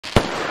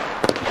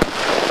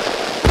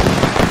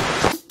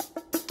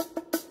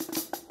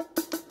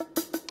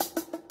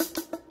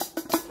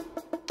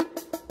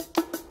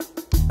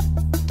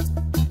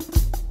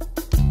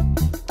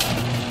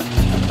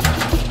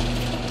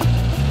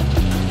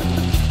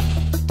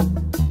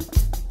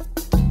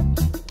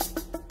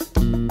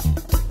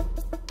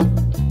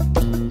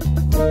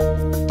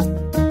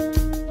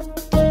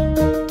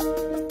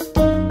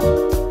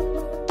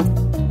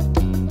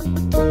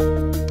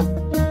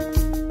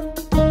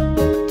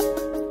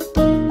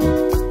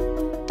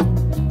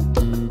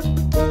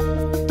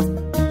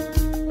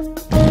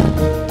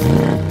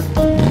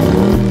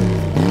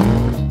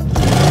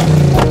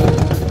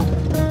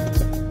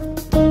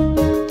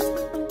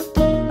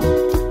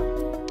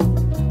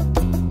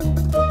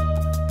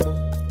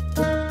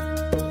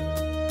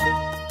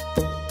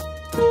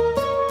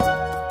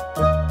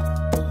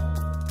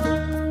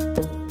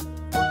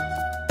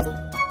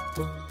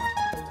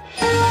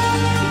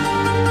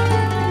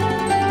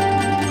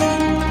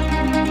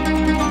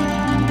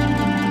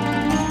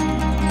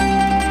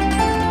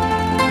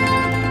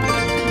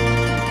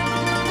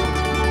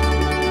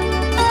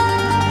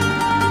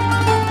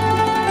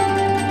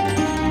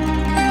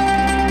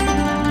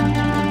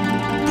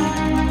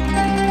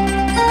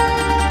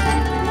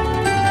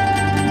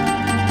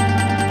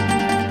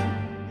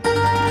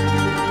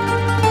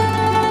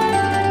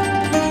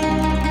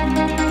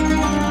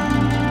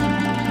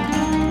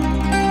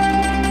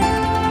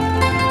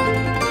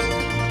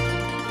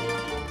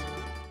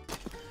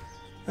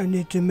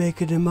to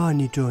make it a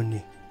money,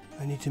 Tony.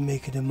 I need to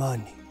make it a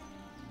money.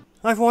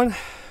 Hi everyone,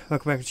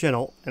 welcome back to the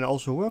channel, and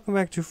also welcome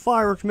back to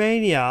Firework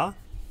Mania.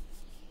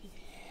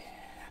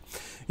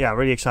 Yeah,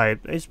 really excited.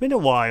 It's been a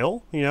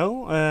while, you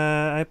know.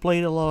 I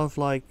played a lot of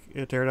like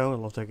Teardown. I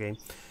love that game,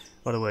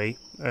 by the way.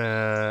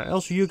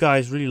 Also, you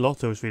guys really love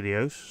those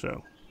videos,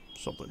 so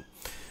something.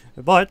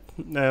 But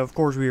of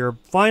course, we are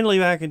finally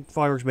back in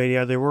Fireworks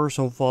Mania. There were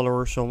some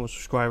followers, some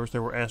subscribers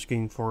that were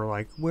asking for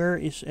like, where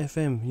is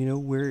FM? You know,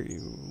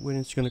 when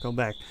it's gonna come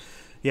back?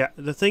 Yeah,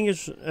 the thing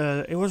is,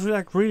 it was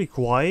like really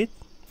quiet.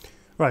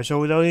 Right,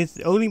 so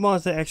the only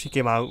ones that actually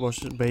came out was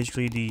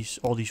basically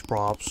all these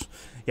props.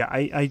 Yeah,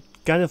 I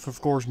kind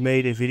of course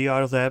made a video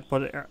out of that,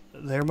 but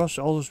there must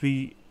always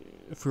be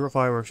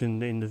fireworks in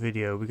the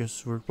video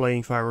because we're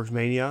playing Fireworks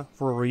Mania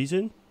for a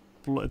reason,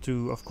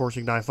 to of course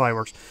ignite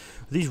fireworks.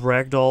 These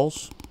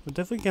ragdolls, we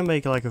definitely can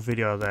make like a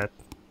video of that.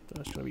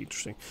 That's gonna be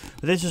interesting.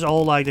 But this is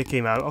all like that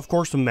came out. Of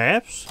course, the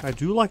maps. I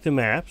do like the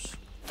maps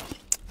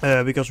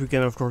because we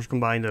can of course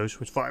combine those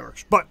with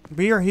fireworks. But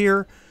we are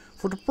here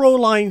for the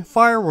Proline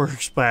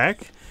fireworks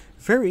pack.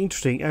 Very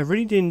interesting. I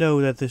really didn't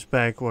know that this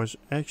pack was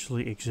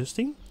actually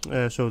existing.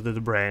 So the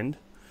brand.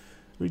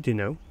 Really didn't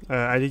know.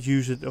 I did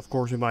use it, of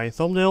course, in my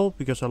thumbnail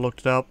because I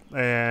looked it up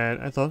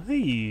and I thought,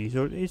 hey,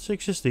 so it's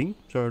existing.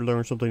 So I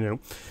learned something new.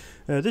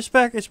 This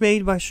pack is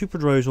made by Super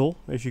Drozel,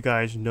 as you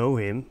guys know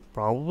him.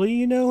 Probably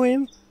you know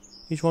him.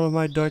 He's one of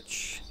my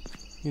Dutch,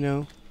 you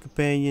know,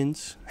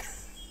 companions.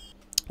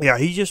 Yeah,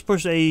 he just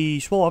pushed a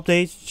small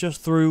update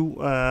just through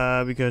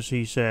because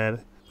he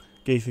said,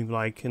 gave him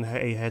like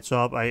a heads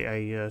up.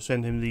 I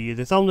sent him the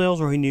thumbnails,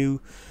 or he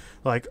knew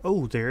like,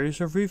 oh, there is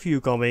a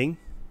review coming.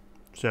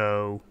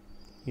 So,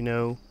 you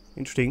know,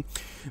 interesting.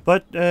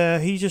 But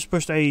he just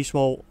pushed a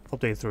small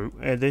update through,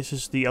 and this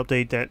is the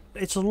update that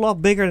it's a lot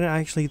bigger than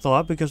I actually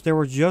thought, because there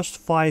were just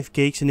 5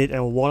 cakes in it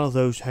and one of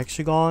those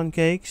hexagon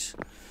cakes.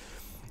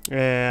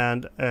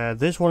 And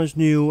this one is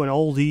new, and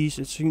all these,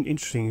 it's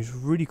interesting, it's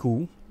really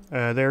cool.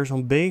 There are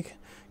some big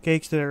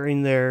cakes that are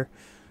in there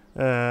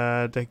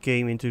that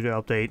came into the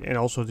update, and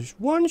also this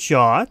one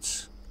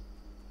shot.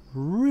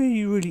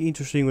 Really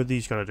interesting what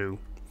these gonna do.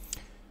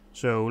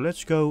 So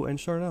let's go and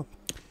start it up.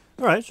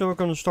 Alright, so we're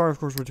gonna start of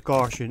course with the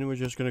caution. We're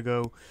just gonna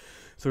go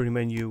through the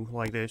menu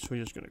like this.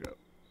 We're just gonna go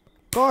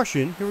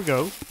caution. Here we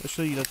go. Let's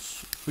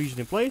freeze it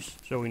in place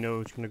so we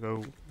know it's gonna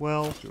go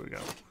well. Here we go.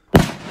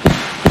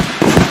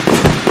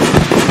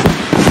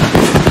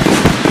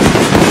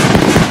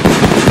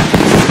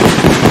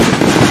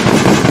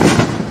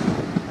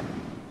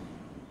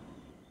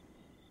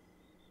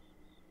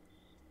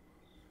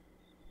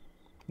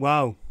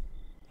 Wow.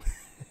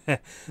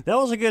 That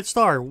was a good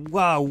start.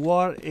 Wow,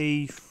 what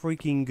a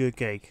freaking good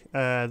cake.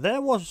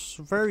 That was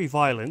very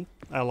violent.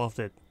 I loved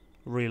it.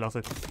 Really loved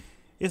it.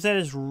 If that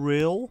is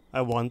real,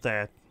 I want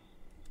that.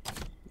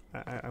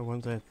 I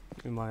want that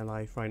in my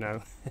life right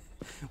now.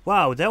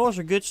 Wow, that was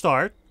a good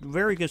start.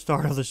 Very good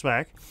start of this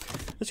pack.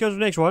 Let's go to the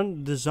next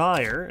one.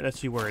 Desire. Let's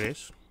see where it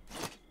is.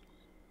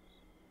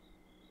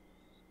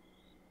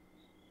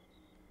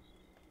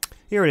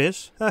 Here it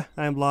is.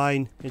 I'm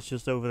blind. It's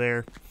just over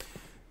there.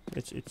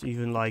 It's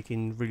even like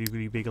in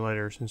really big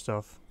letters and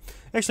stuff.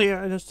 Actually,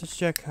 let's just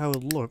check how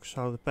it looks,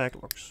 how the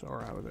pack looks,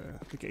 or how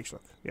the cakes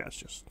look. Yeah, it's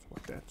just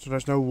like that. So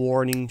there's no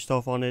warning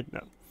stuff on it.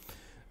 No.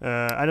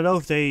 I don't know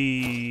if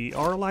they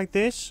are like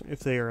this, if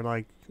they are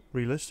like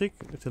realistic,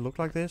 if they look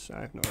like this. I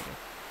have no idea.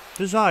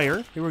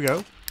 Desire. Here we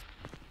go.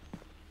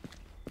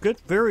 Good.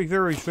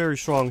 Very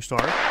strong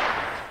start.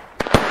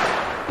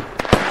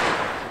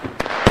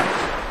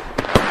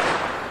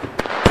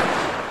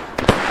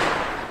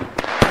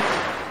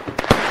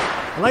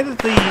 I like that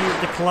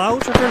the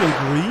clouds are turning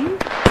green,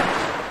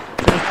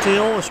 so the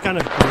tail is kind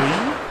of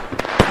green.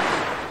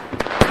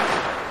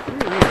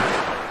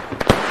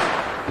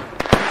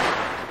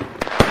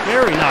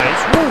 Very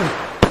nice. Woo!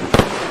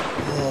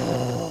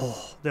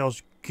 Oh, that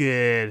was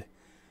good.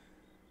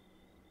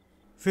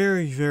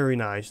 Very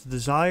nice. The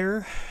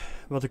Desire,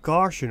 but the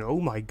Caution,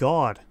 oh my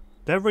god.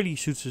 That really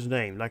suits his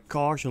name. Like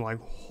Caution, like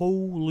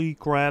holy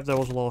crap, that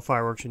was a lot of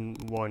fireworks in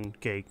one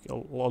cake. A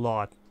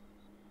lot.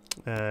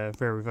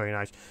 Very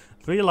nice.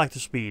 Really like the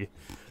speed.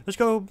 Let's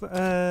go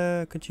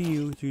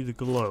continue to the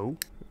glow.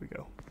 Here we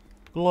go.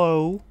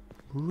 Glow.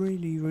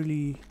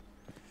 Really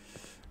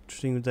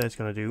interesting what that's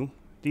gonna do.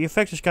 The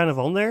effect is kind of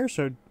on there,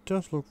 so it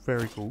does look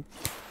very cool.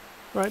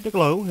 Right, the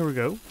glow. Here we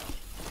go.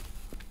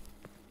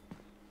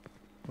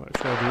 What it's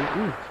gonna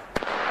do. Ooh.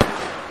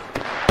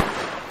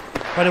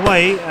 By the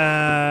way,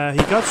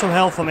 he got some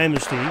help from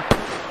Amnesty.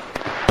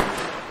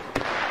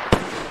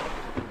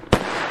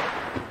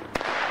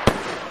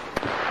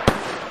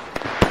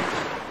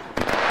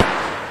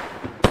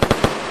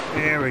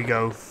 There we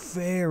go,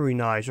 very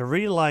nice. I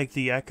really like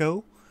the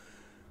echo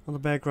on the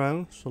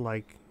background, so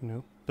like, you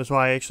know, that's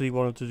why I actually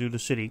wanted to do the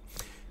city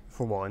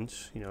for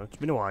once. You know, it's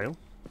been a while.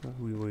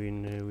 We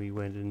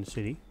went in the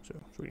city, so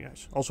it's really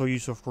nice. Also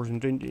used, of course, in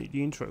the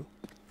intro.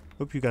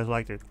 Hope you guys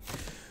liked it.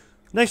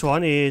 Next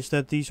one is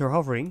that these are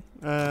hovering.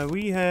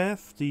 We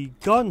have the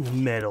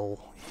gun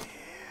medal.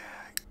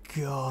 Yeah,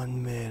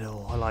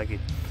 gunmetal. I like it.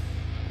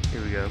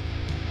 Here we go.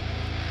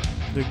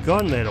 The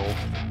gunmetal.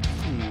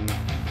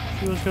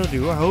 See what it's gonna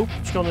do. I hope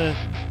it's gonna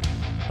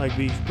like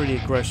be pretty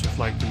aggressive,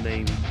 like the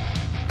name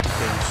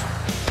things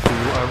do.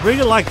 I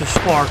really like the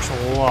sparks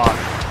a lot.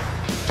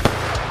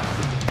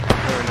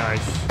 Very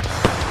nice.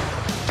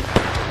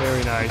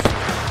 Very nice.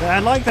 I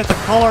like that the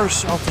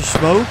colors of the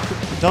smoke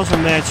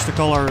doesn't match the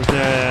colors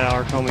that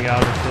are coming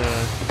out of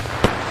the...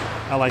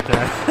 I like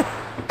that.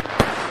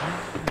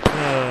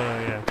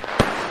 Yeah.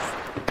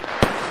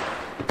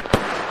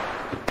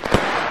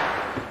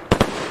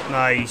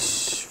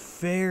 Nice.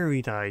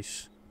 Very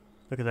nice.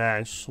 Look at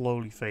that. It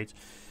slowly fades.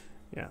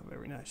 Yeah,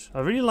 very nice. I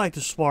really like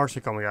the sparks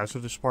that are coming out. So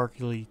the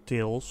sparkly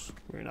tails.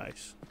 Very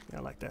nice. Yeah,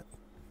 I like that.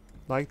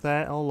 Like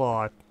that a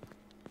lot.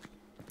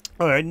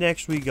 Alright,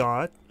 next we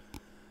got...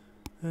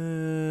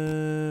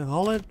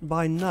 Holland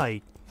by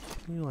Night. I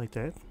really like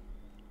that.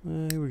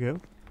 Here we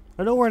go.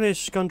 I know where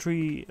this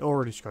country,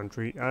 or this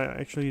country, I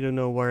actually don't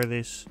know where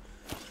this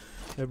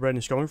brand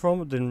is coming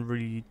from. I didn't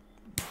really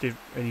did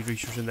any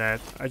research in that.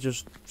 I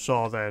just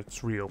saw that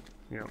it's real,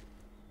 you know.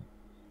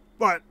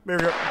 But, there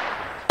we go.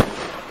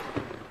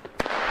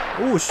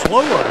 Ooh,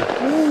 slower.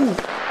 Ooh,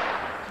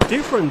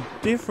 different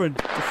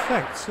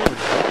effects. There we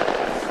go.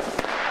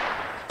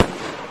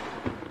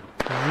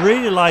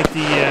 Really like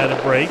the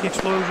brake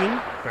explosion.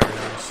 Very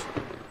nice.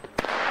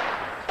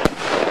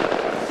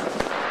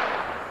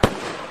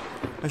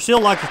 I still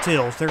like the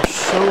tails. They're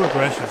so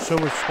aggressive. So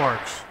much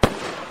sparks.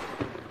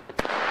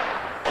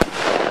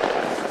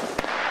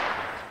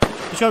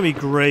 It's gonna be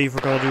great if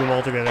we're gonna do them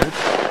all together.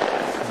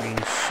 It's gonna be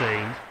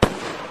insane.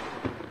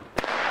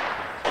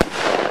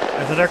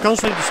 And so they're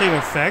constantly the same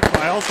effect.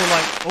 But I also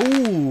like...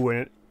 Oh,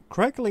 and a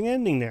crackling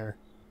ending there.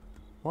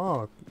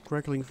 Wow,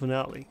 crackling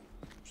finale.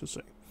 Should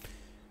say.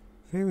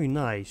 Very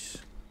nice.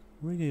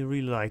 Really,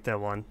 really like that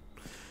one.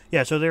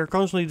 Yeah, so they're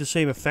constantly the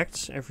same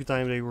effects every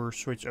time they were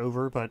switched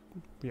over, but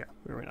yeah,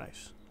 very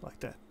nice. Like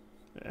that.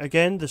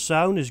 Again, the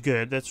sound is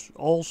good. That's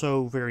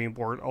also very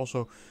important.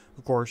 Also,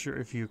 of course,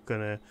 if you're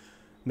gonna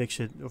mix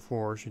it, of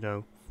course, you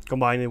know,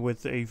 combine it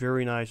with a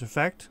very nice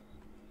effect.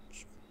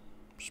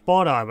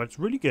 Spot on, but it's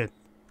really good.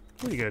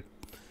 Really good.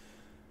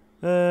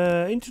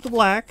 Into the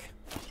Black.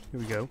 Here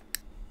we go.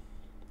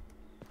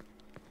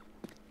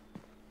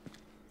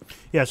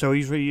 Yeah, so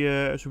he's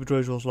really, Super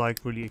Droids was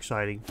like really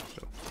exciting.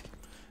 So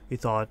he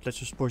thought, let's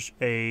just push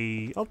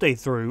a update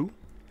through.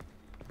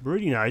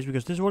 Really nice,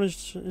 because this one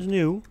is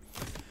new.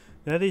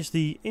 That is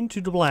the Into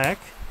the Black.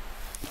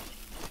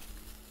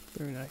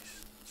 Very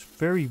nice. It's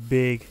very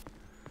big.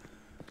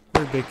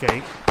 Very big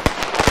cake.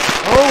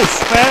 Oh,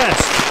 it's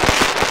fast!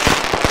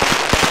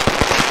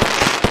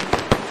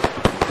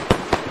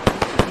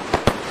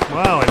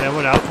 Wow, and then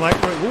without like...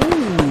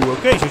 Ooh,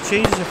 okay, so it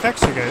changes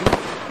effects again.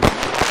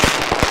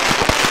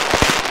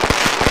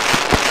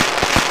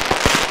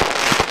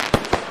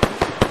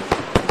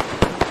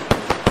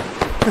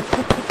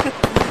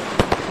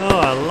 Oh,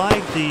 I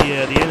like the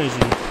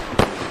energy.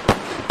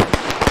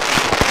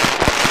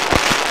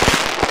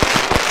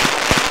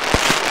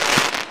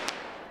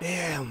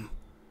 Damn.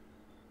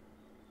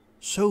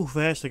 So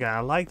fast again. I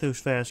like those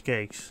fast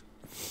cakes.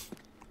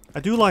 I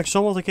do like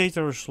some of the cakes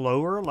that are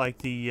slower, like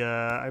the,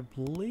 I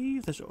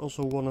believe that's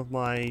also one of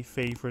my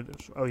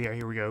favorites. Oh yeah,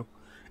 here we go.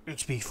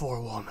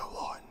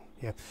 HB4101.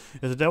 Yeah,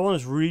 that one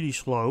is really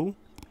slow.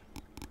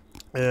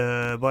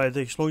 But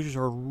the explosions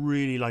are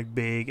really like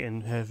big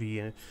and heavy,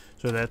 and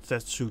so that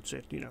suits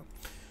it, you know.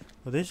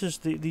 But this is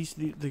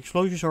the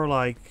explosions are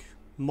like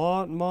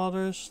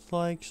modest,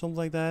 like something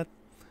like that.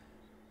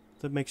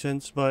 That makes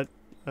sense, but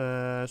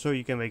so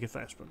you can make it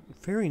fast. But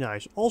very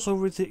nice. Also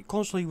with the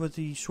constantly with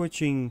the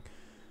switching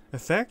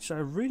effects, I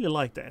really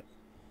like that.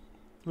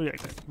 Really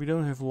like that. We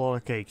don't have a lot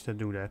of cakes that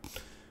do that,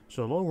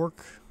 so a lot of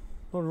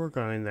work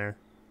on in there.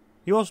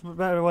 He was,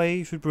 by the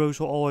way, Super Bros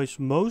will always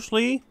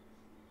mostly.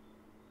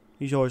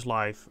 He's always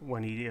live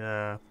when he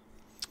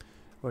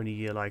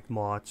like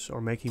mods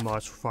or making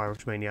mods for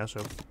Fireworks Mania,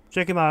 so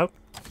check him out.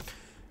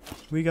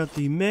 We got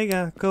the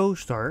Mega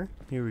Coaster.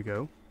 Here we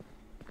go.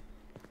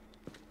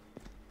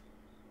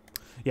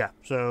 Yeah,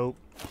 so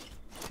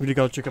really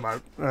gotta check him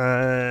out.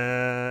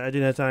 I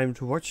didn't have time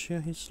to watch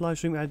his live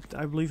stream.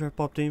 I believe I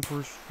popped in for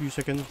a few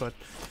seconds, but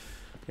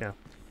yeah,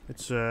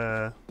 it's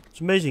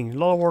amazing. A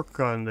lot of work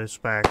on this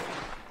pack.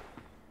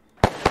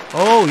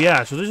 Oh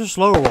yeah, so this is a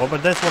slower one,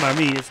 but that's what I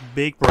mean. It's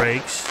big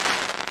brakes,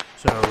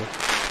 so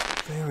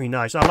very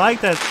nice. I like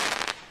that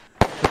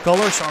the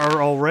colors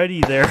are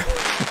already there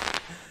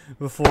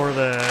before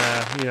the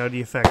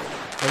the effect.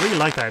 I really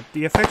like that.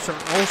 The effects are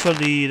also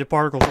the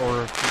particles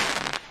or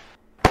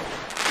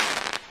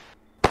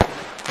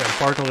the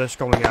particle that's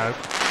coming out.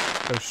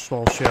 Those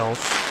small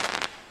shells.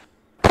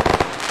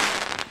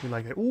 You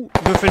like it? Ooh,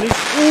 good finish.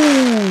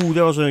 Ooh,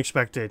 that was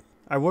unexpected.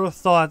 I would have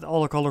thought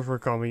all the colors were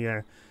coming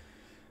there.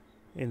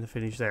 In the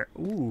finish there.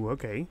 Ooh,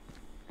 okay.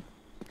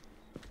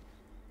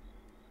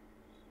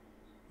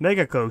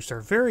 Mega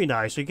Coaster. Very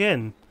nice.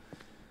 Again.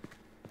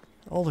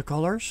 All the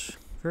colors.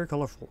 Very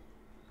colorful.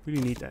 Really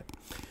need that.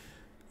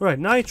 Right,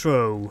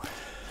 Nitro.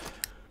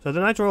 So the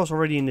nitro was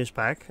already in this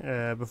pack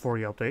before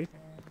the update.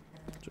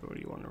 So what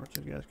do you wonder what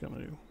this guy's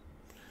gonna do?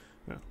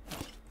 Yeah.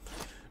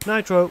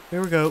 Nitro,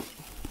 here we go.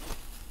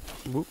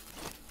 Whoop.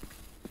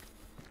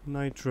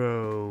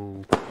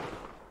 Nitro.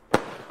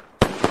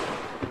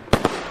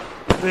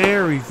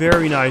 Very,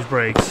 very nice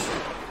brakes.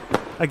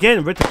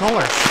 Again, with the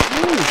colors.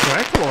 Ooh,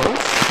 crackles.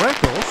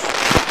 Crackles.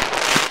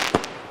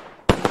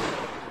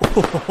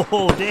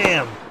 Oh,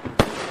 damn.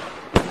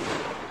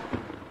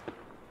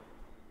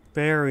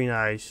 Very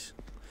nice.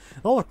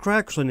 A lot of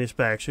crackles in this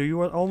pack, so you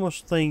would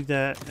almost think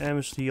that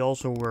MST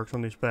also works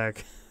on this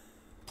pack.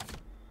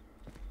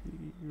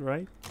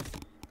 Right?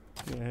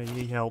 Yeah,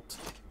 he helped.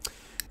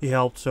 He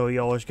helped, so he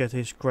always gets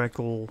his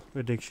crackle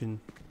addiction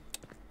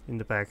in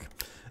the pack.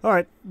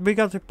 Alright, we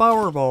got the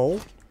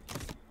Powerball.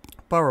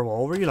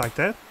 Powerball, really like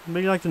that.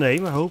 Really like the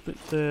name. I hope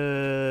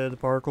the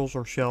particles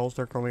or shells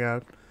that are coming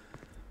out.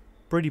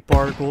 Pretty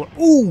particle.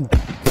 Ooh!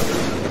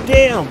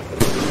 Damn!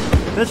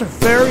 That's a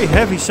very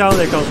heavy sound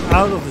that comes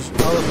out of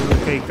the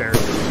cake there.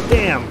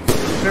 Damn!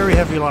 Very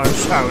heavy loud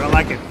sound. I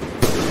like it.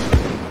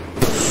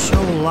 So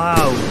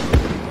loud.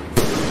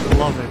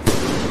 Love it.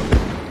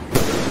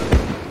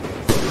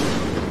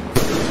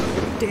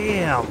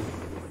 Damn!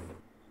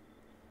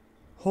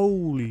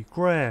 Holy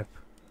crap.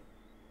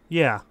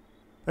 Yeah.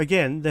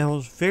 Again, that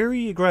was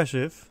very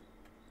aggressive.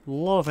 A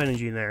lot of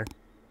energy in there.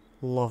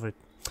 Love it.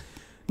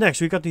 Next,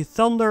 we got the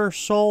Thunder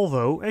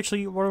Salvo.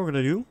 Actually, what we're going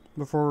to do,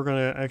 before we're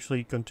going to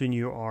actually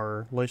continue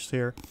our list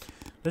here,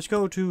 let's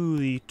go to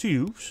the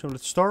tubes. So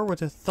let's start with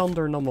the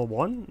Thunder number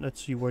 1.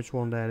 Let's see which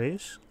one that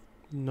is.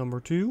 Number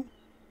 2.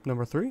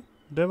 Number 3.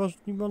 That was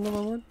number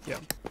 1? Yeah.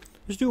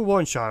 Let's do a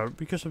one shot,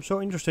 because I'm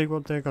so interested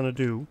what they're going to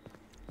do.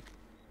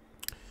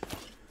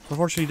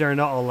 Unfortunately, they're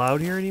not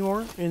allowed here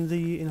anymore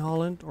in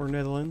Holland or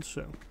Netherlands,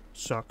 so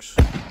sucks.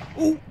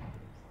 Ooh!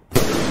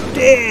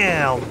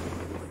 Damn!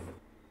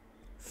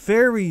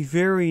 Very,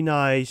 very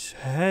nice,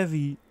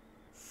 heavy,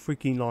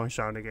 freaking long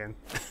sound again.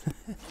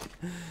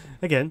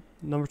 Again,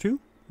 number 2.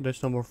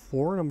 That's number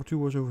 4. Number 2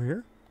 was over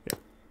here. Yeah.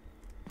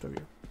 Over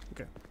here.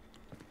 Okay.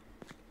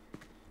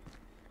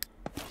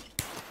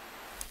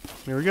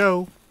 Here we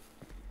go.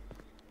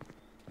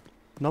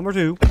 Number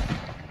 2.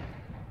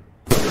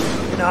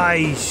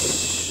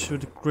 Nice!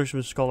 With the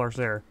Christmas colors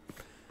there.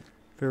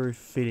 Very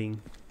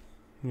fitting.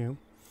 You know.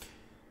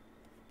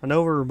 I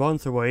know we're a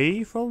month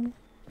away from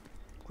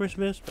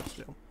Christmas, but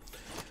still.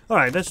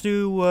 Alright, let's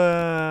do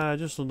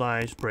just a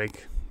nice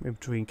break in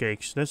between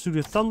cakes. Let's do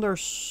the Thunder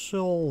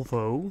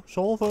Salvo.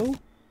 Salvo?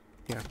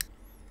 Yeah.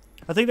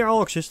 I think they're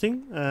all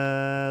existing,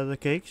 the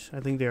cakes. I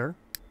think they are.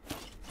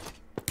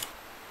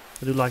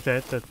 I do like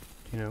that,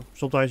 you know,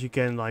 sometimes you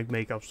can like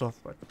make up stuff,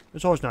 but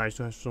it's always nice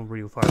to have some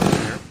real fire in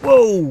here.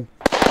 Whoa!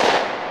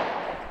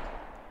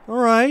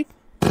 Alright.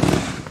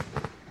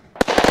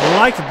 I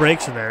like the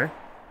brakes in there.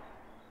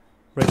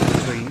 Brakes in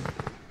between.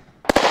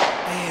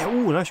 Yeah,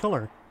 ooh, nice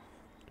color.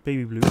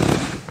 Baby blue.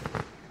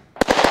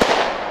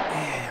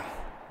 Damn.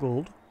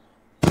 Gold.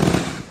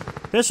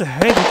 That's a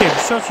heavy cake.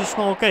 It's such a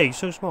small cake.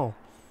 So small.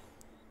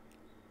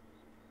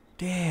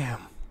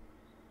 Damn.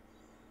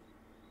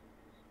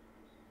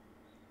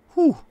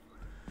 Whew.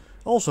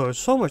 Also, there's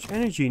so much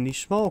energy in these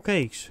small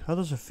cakes. How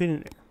does it fit in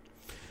there?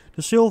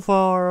 The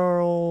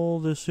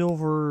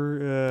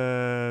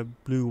silver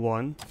blue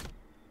one.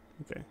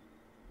 Okay.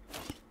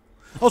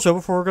 Also,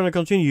 before we're gonna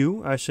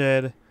continue, I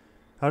said,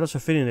 how does it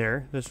fit in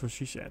there? That's what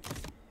she said.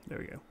 There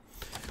we go.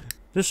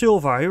 The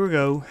silver, here we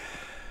go.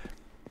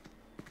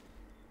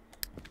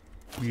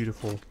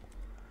 Beautiful.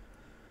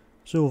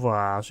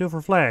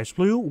 Silver flash,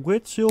 blue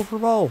with silver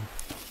ball.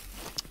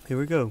 Here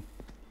we go.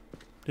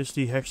 This is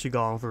the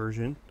hexagon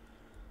version.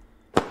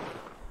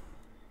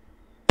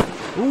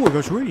 Ooh, it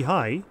goes really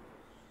high.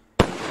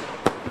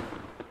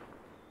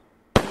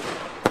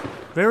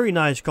 Very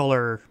nice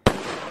color.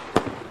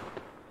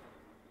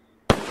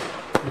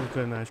 Look at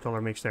a nice color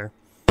mix there.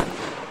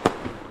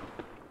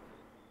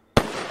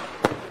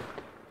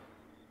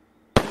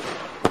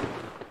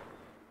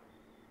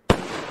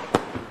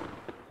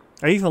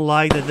 I even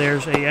like that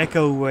there's a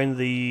echo when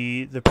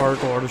the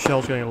particle or the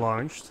shell's getting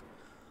launched.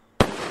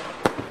 I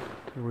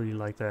really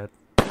like that.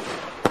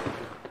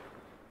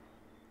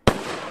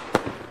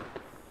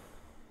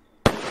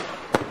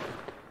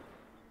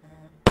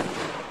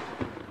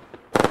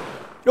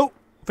 Oh,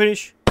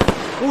 finish.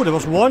 Oh, there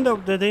was one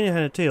that didn't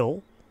have a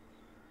tail.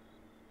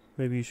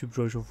 Maybe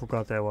Subtroso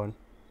forgot that one.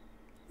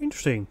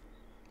 Interesting.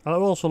 I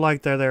also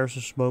like that there's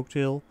a smoke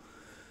trail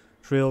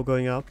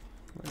going up.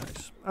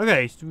 Nice.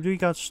 Okay, so we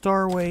got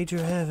Starway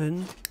to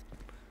Heaven.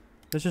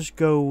 Let's just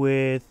go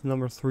with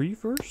number 3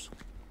 first.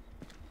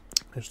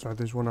 Let's start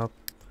this one up.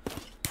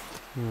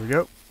 Here we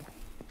go.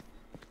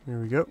 Here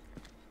we go.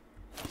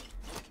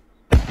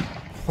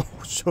 Oh,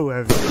 so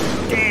heavy.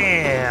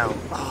 Damn!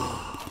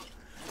 Oh,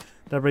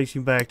 that brings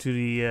me back to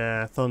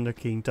the Thunder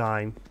King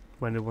time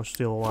when it was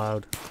still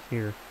allowed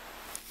here.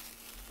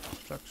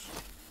 Sucks.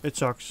 It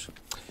sucks.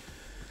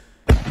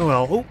 Oh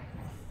well. Oh.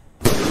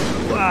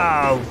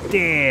 Wow,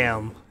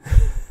 damn.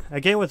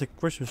 Again with the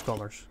Christmas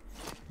colors.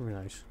 Very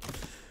nice.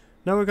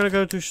 Now we're gonna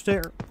go to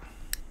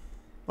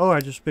Oh, I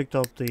just picked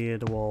up the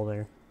wall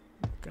there.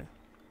 Okay.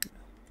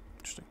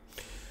 Interesting.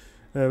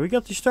 We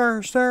got the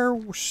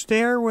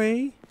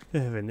stairway to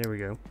heaven. There we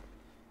go.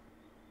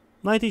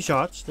 90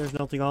 shots. There's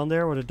nothing on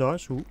there. What it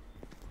does. Ooh.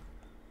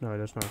 No,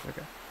 that's not.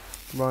 Okay.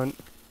 Come on.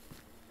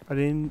 I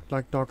didn't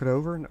like knock it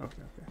over. No.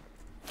 Okay.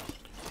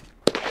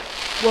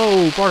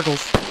 Whoa,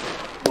 sparkles.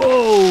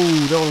 Whoa,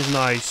 that was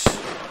nice.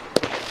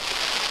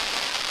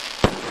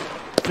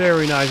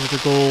 Very nice with the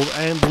gold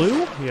and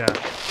blue. Yeah,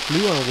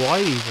 blue and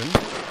white even.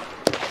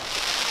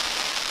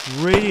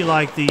 Really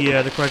like the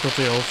crackle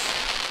tails.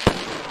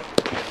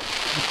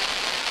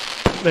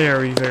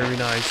 Very, very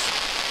nice.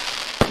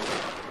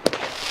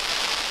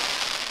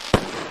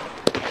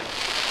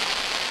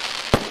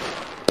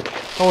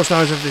 Always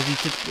nice if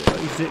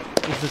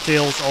the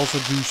tails also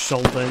do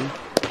something,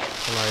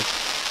 like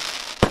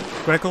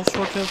crackles,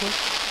 for example.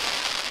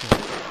 Yeah.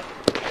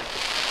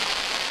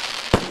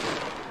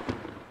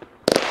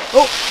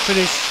 Oh,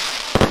 finish!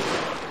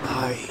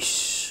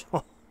 Nice.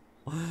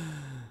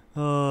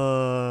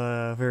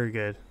 Very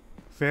good,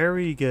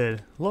 very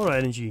good. A lot of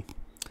energy.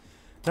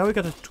 Now we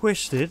got to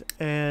twist it,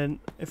 and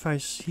if I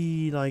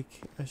see I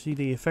see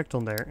the effect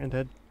on there, and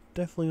that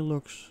definitely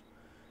looks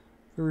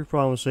very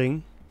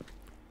promising.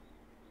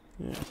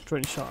 Yeah,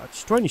 20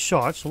 shots. 20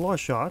 shots, a lot of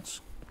shots.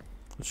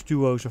 It's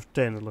 2 O's of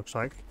 10 it looks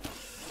like.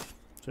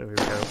 So here we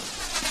go.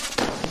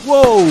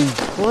 Whoa!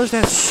 What is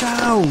that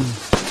sound?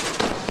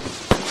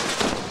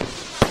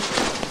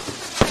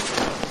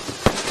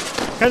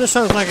 Kinda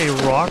sounds like a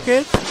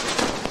rocket.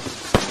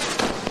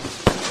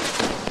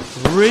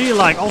 Really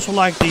like, also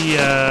like the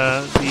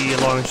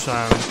alarm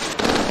sound.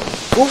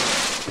 Oh!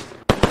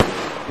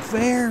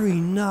 Very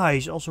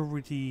nice. Also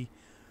with the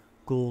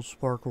gold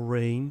sparkle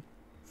rain.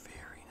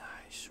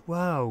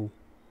 Wow,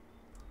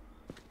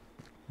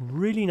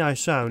 really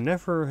nice sound.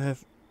 I've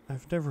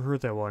never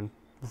heard that one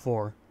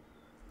before.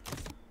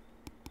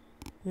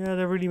 Yeah,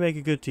 they really make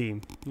a good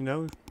team, you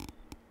know.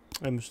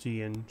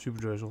 MST and Super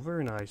Drizzle,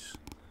 very nice,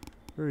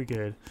 very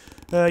good.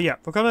 Yeah,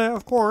 we're gonna,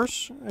 of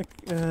course,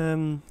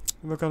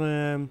 we're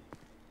gonna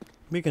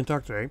make and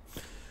talk today.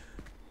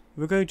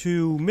 We're going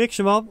to mix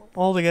them up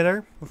all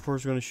together. Of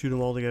course, we're gonna shoot them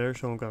all together.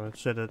 So I'm gonna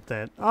set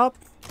that up,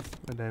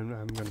 and then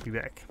I'm gonna be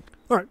back.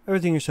 Alright,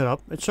 everything is set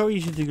up. It's so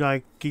easy to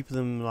like keep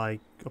them like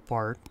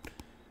apart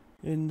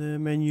in the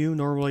menu.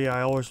 Normally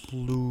I always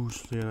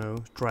lose, you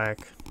know,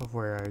 track of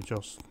where I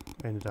just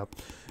ended up.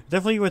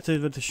 Definitely with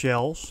the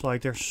shells,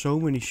 like there's so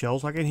many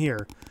shells like in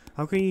here.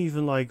 How can you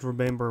even like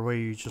remember where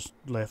you just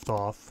left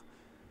off?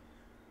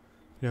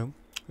 You know?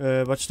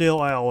 But still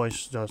I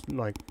always just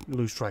like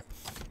lose track.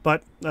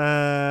 But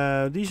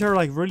these are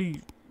like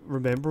really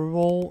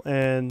rememberable,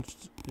 and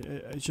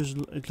it just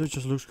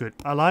looks good.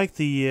 I like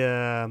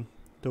the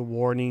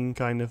warning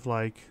kind of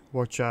like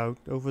watch out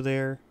over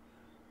there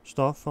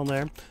stuff on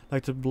there,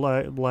 like the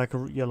black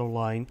or yellow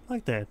line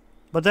like that.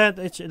 But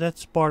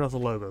that's part of the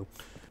logo.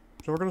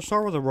 So we're gonna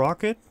start with a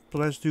rocket. So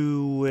let's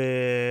do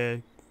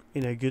in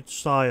a good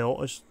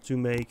style is to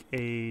make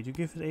to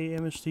give it a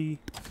MST.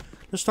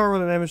 Let's start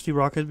with an MST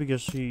rocket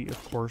because he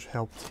of course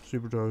helped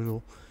Super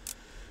Drizzle.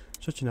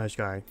 Such a nice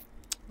guy.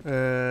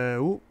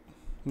 Ooh,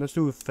 let's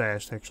do it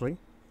fast actually.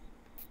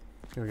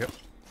 Here we go.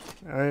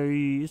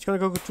 It's gonna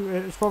go too.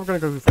 It's probably gonna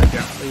go too fast.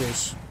 Yeah, it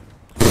is.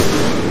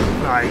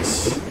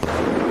 Nice.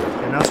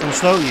 And now it's gonna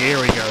slow. Here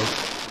we go.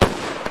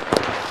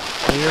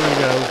 Here we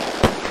go.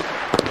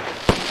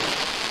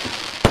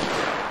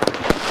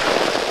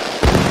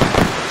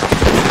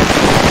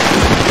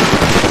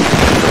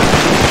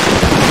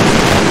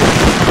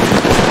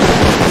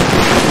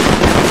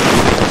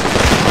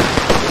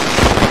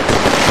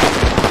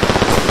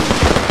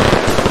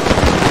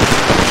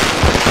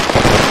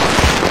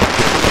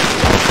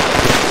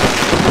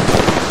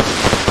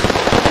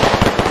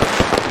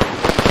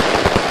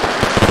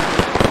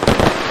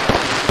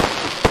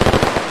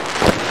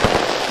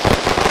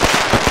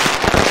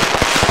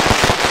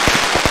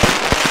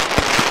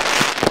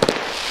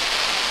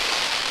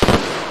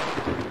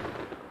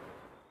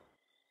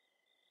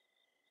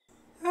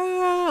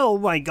 Oh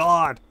my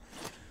god!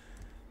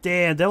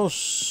 Damn, that was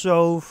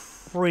so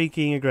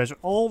freaking aggressive.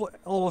 All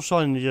of a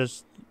sudden,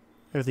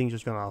 everything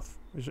just gone off.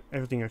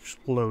 Everything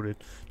exploded.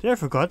 Did I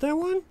forget that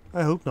one?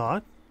 I hope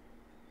not.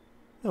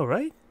 All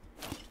right.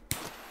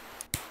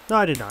 No,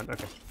 I did not.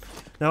 Okay.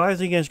 Now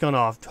everything has gone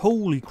off.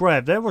 Holy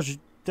crap! That was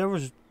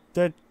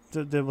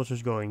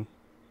just going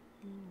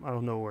out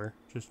of nowhere.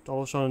 Just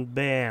all of a sudden,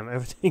 bam!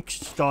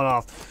 Everything's gone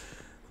off.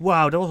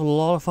 Wow, that was a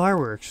lot of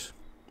fireworks.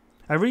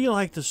 I really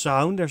like the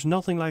sound. There's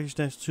nothing like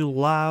that's too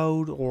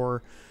loud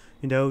or,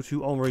 you know,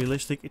 too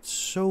unrealistic. It's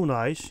so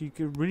nice. You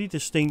could really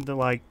distinct that,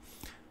 like,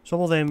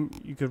 some of them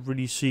you could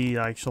really see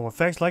like some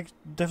effects, like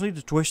definitely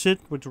the twisted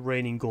with the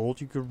raining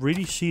gold. You could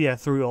really see that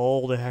through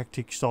all the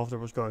hectic stuff that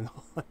was going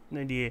on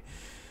in the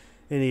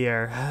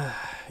air.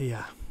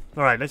 Yeah.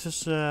 All right, let's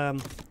just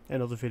end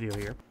of the video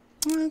here.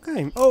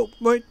 Okay. Oh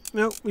wait,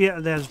 no, yeah,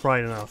 that's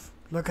bright enough.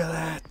 Look at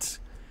that.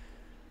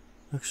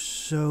 Looks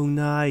so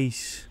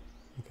nice.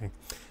 Okay.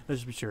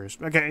 Let's be serious.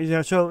 Okay,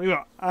 yeah, so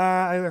yeah,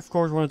 I of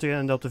course wanted to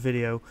end up the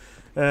video.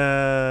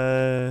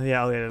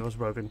 Yeah, oh yeah, it was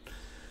broken.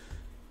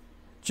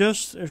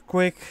 Just a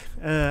quick,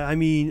 I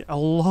mean, a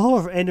lot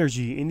of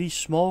energy in these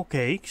small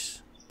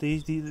cakes.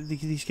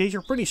 These cakes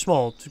are pretty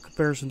small to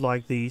comparison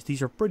like these.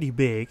 These are pretty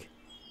big.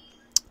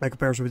 In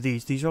comparison with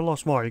these. These are a lot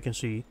smaller, you can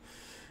see.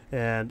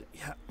 And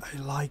yeah, I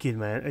like it,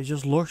 man. It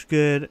just looks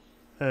good.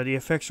 The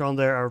effects on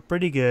there are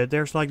pretty good.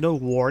 There's like no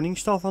warning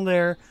stuff on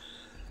there.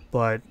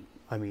 But,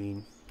 I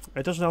mean,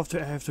 it doesn't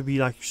have to be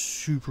like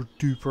super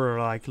duper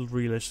like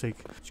realistic.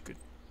 It's good.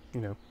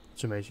 You know,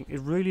 it's amazing. It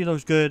really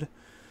looks good.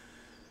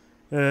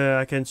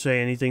 I can't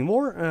say anything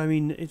more. I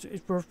mean,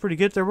 it was pretty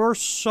good. There were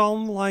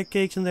some like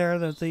cakes in there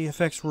that the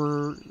effects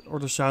were, or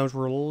the sounds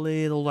were a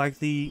little like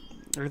the,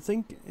 I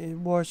think it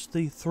was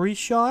the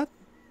 3-shot.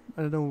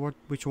 I don't know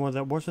which one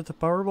that was. It the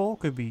Powerball?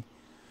 Could be.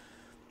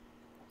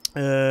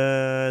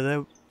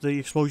 The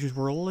explosions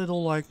were a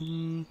little like,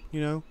 you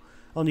know,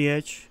 on the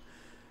edge.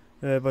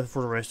 But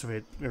for the rest of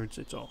it,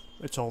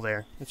 it's all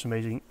there. It's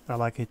amazing. I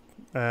like it.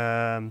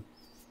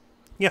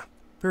 Yeah,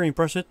 very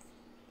impressive.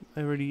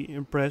 I'm really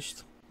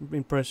impressed.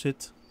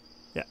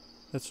 Yeah,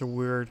 that's a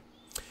word.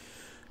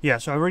 Yeah,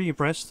 so I'm really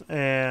impressed.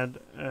 And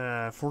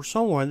for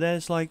someone that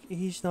is like,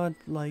 he's not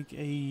like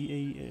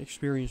a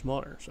experienced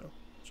modder, so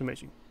it's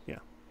amazing. Yeah,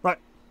 right.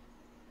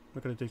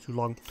 Not gonna take too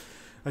long.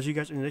 I'll see you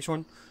guys in the next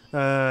one.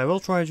 I will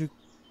try to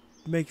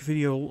make a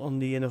video on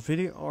the end of the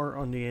video, or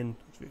on the end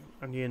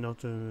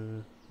of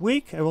the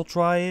week. I will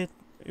try it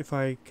if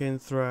I can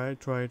try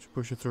to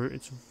push it through.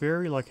 It's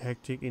very like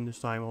hectic in this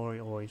time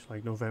always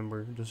like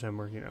November,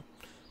 December, you know,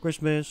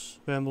 Christmas,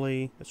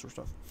 family, that sort of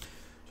stuff.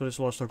 So there's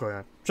a lot of stuff going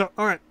on. So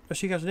alright, I'll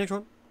see you guys in the next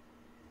one.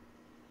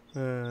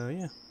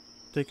 Yeah,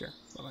 take care.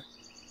 Bye bye.